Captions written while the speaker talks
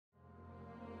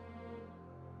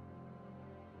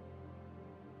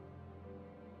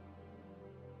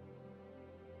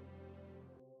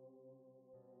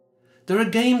There are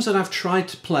games that I've tried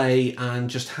to play and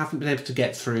just haven't been able to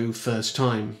get through first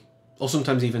time, or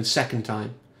sometimes even second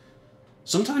time,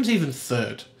 sometimes even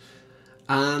third.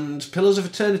 And Pillars of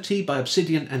Eternity by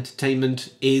Obsidian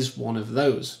Entertainment is one of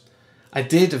those. I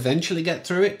did eventually get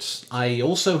through it. I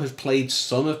also have played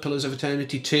some of Pillars of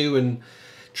Eternity 2 and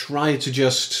tried to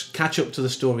just catch up to the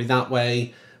story that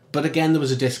way, but again there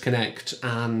was a disconnect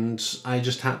and I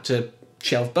just had to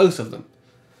shelve both of them.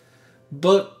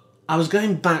 But I was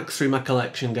going back through my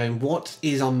collection going, what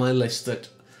is on my list that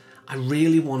I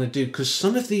really want to do? Because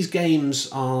some of these games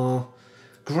are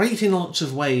great in lots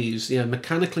of ways. You know,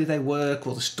 mechanically they work,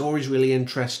 or the story's really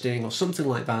interesting, or something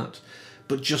like that.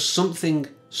 But just something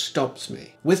stops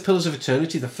me. With Pillars of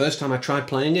Eternity, the first time I tried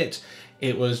playing it,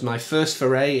 it was my first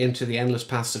foray into the endless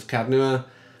paths of Cadnua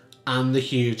and the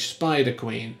huge Spider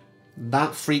Queen.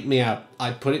 That freaked me out.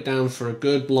 I put it down for a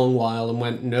good long while and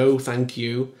went, no, thank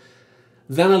you.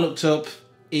 Then I looked up,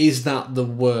 is that the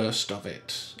worst of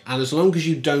it? And as long as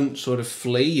you don't sort of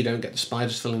flee, you don't get the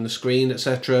spiders filling the screen,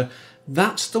 etc.,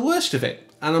 that's the worst of it.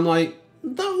 And I'm like,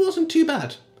 that wasn't too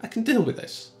bad. I can deal with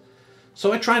this.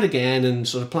 So I tried again and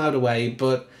sort of ploughed away,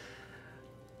 but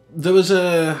there was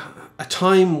a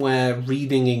time where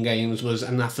reading in games was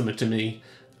anathema to me.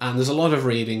 And there's a lot of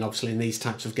reading, obviously, in these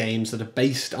types of games that are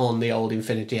based on the old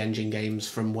Infinity Engine games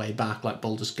from way back, like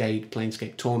Baldur's Gate,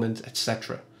 Planescape Torment,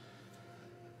 etc.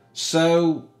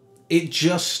 So it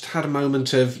just had a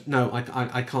moment of, no,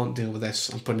 I can't deal with this,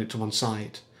 I'm putting it to one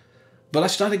side. But I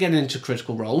started getting into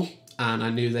Critical Role, and I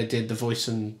knew they did the voice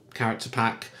and character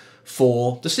pack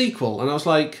for the sequel, and I was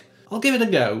like, I'll give it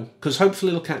a go, because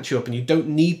hopefully it'll catch you up, and you don't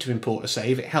need to import a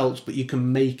save, it helps, but you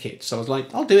can make it. So I was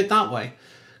like, I'll do it that way.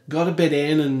 Got a bit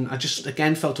in, and I just,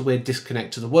 again, felt a weird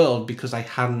disconnect to the world, because I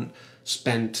hadn't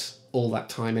spent all that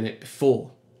time in it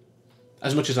before,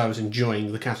 as much as I was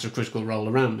enjoying the cast of Critical Role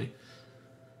around me.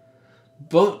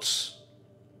 But,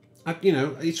 you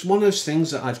know, it's one of those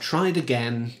things that I've tried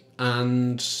again,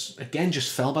 and again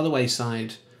just fell by the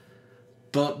wayside.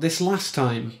 But this last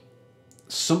time,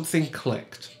 something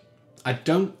clicked. I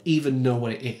don't even know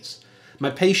what it is.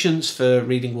 My patience for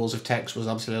reading walls of text was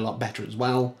obviously a lot better as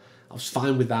well. I was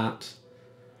fine with that.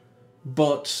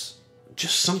 But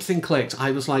just something clicked.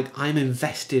 I was like, I'm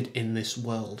invested in this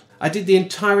world. I did the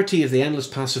entirety of the Endless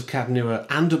Pass of Cadnua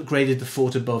and upgraded the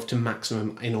fort above to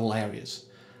maximum in all areas.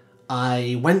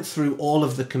 I went through all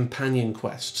of the companion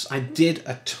quests. I did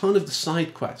a ton of the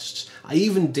side quests. I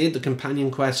even did the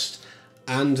companion quest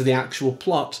and the actual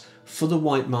plot for the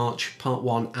White March Part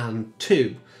 1 and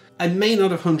 2. I may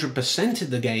not have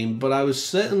 100%ed the game, but I was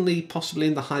certainly possibly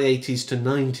in the high 80s to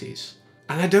 90s.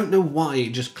 And I don't know why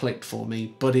it just clicked for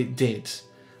me, but it did.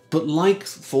 But like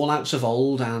Fallouts of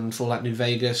old and Fallout New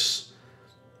Vegas,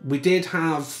 we did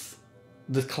have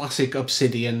the classic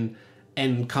Obsidian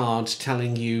end cards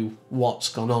telling you what's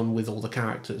gone on with all the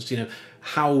characters, you know,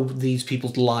 how these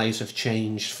people's lives have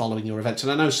changed following your events.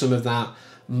 And I know some of that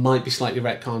might be slightly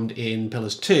retconned in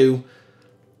Pillars 2,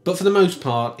 but for the most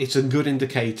part, it's a good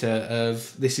indicator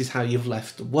of this is how you've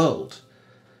left the world.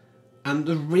 And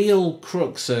the real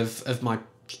crux of my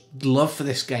love for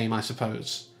this game, I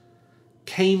suppose,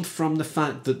 came from the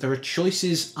fact that there are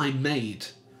choices I made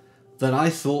that I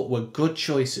thought were good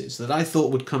choices, that I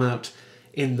thought would come out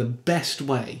in the best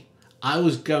way. I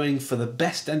was going for the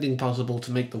best ending possible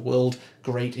to make the world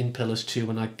great in Pillars 2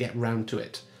 when I get round to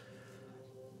it.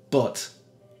 But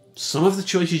some of the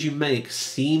choices you make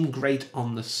seem great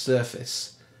on the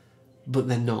surface, but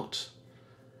they're not.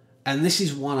 And this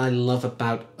is what I love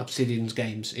about Obsidian's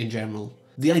games in general.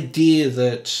 The idea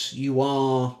that you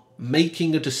are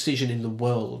making a decision in the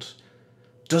world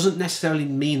doesn't necessarily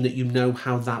mean that you know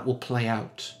how that will play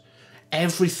out.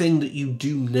 Everything that you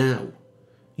do now,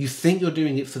 you think you're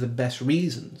doing it for the best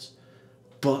reasons,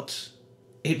 but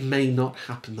it may not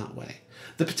happen that way.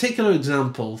 The particular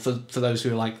example, for those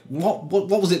who are like, what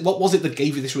was it that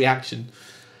gave you this reaction,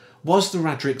 was the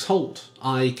Radric's Hold.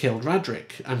 I killed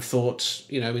Radric and thought,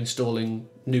 you know, installing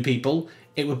new people,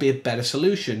 it would be a better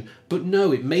solution. But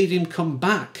no, it made him come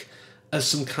back as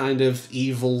some kind of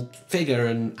evil figure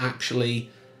and actually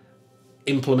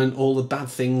implement all the bad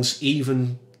things,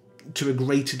 even to a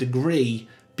greater degree,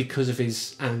 because of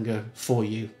his anger for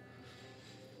you.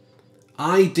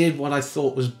 I did what I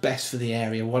thought was best for the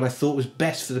area, what I thought was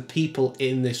best for the people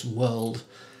in this world,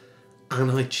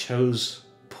 and I chose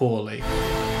poorly.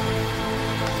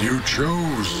 You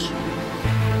chose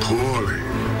poorly.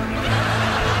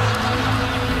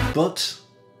 But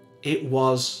it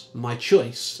was my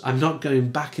choice. I'm not going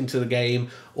back into the game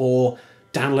or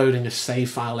downloading a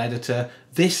save file editor.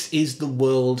 This is the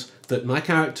world that my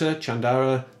character,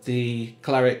 Chandara, the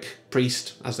cleric,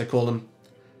 priest, as they call him,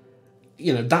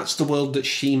 you know, that's the world that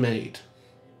she made.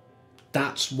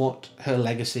 That's what her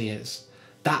legacy is.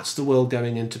 That's the world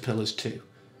going into Pillars 2.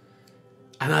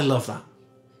 And I love that.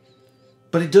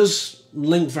 But it does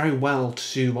link very well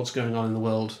to what's going on in the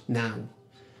world now.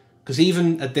 Because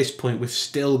even at this point, we've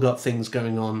still got things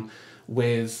going on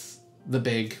with the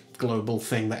big global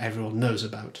thing that everyone knows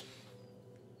about.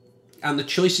 And the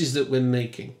choices that we're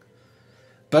making,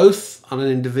 both on an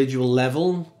individual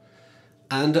level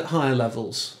and at higher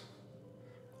levels,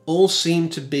 all seem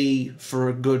to be for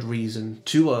a good reason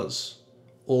to us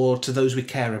or to those we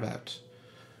care about.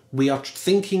 We are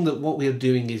thinking that what we are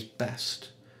doing is best.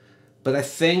 But I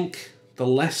think the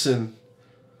lesson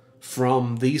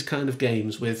from these kind of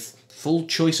games with full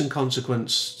choice and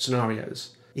consequence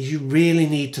scenarios is you really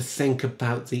need to think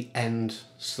about the end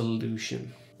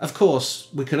solution. Of course,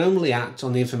 we can only act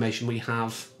on the information we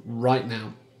have right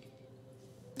now.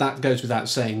 That goes without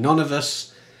saying. None of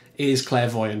us is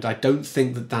clairvoyant. I don't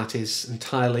think that that is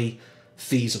entirely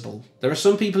feasible. There are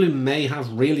some people who may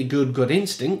have really good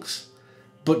instincts,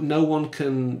 but no one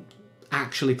can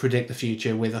actually predict the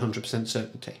future with 100%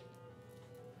 certainty.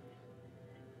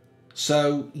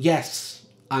 So yes,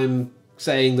 I'm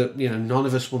saying that, you know, none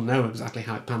of us will know exactly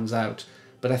how it pans out,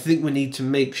 but I think we need to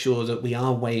make sure that we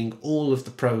are weighing all of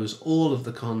the pros, all of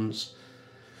the cons,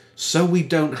 so we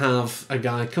don't have a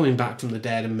guy coming back from the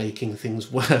dead and making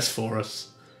things worse for us.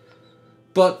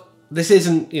 But this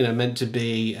isn't, you know, meant to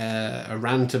be a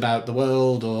rant about the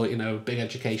world or, you know, big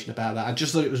education about that. I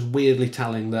just thought it was weirdly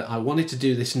telling that I wanted to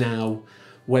do this now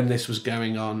when this was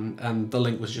going on, and the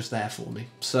link was just there for me.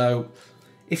 So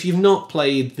if you've not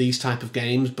played these type of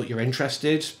games but you're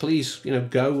interested, please, you know,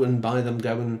 go and buy them,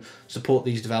 go and support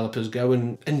these developers, go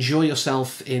and enjoy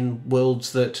yourself in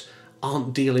worlds that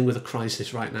aren't dealing with a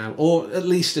crisis right now, or at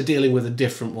least are dealing with a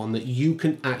different one that you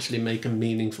can actually make a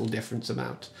meaningful difference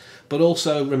about. But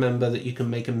also remember that you can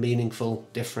make a meaningful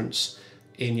difference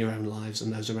in your own lives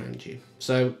and those around you.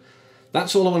 So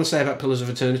that's all I want to say about Pillars of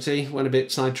Eternity. Went a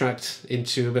bit sidetracked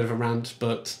into a bit of a rant,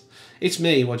 but it's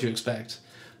me, what do you expect?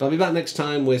 But I'll be back next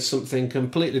time with something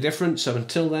completely different. So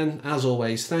until then, as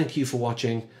always, thank you for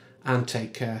watching and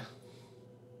take care.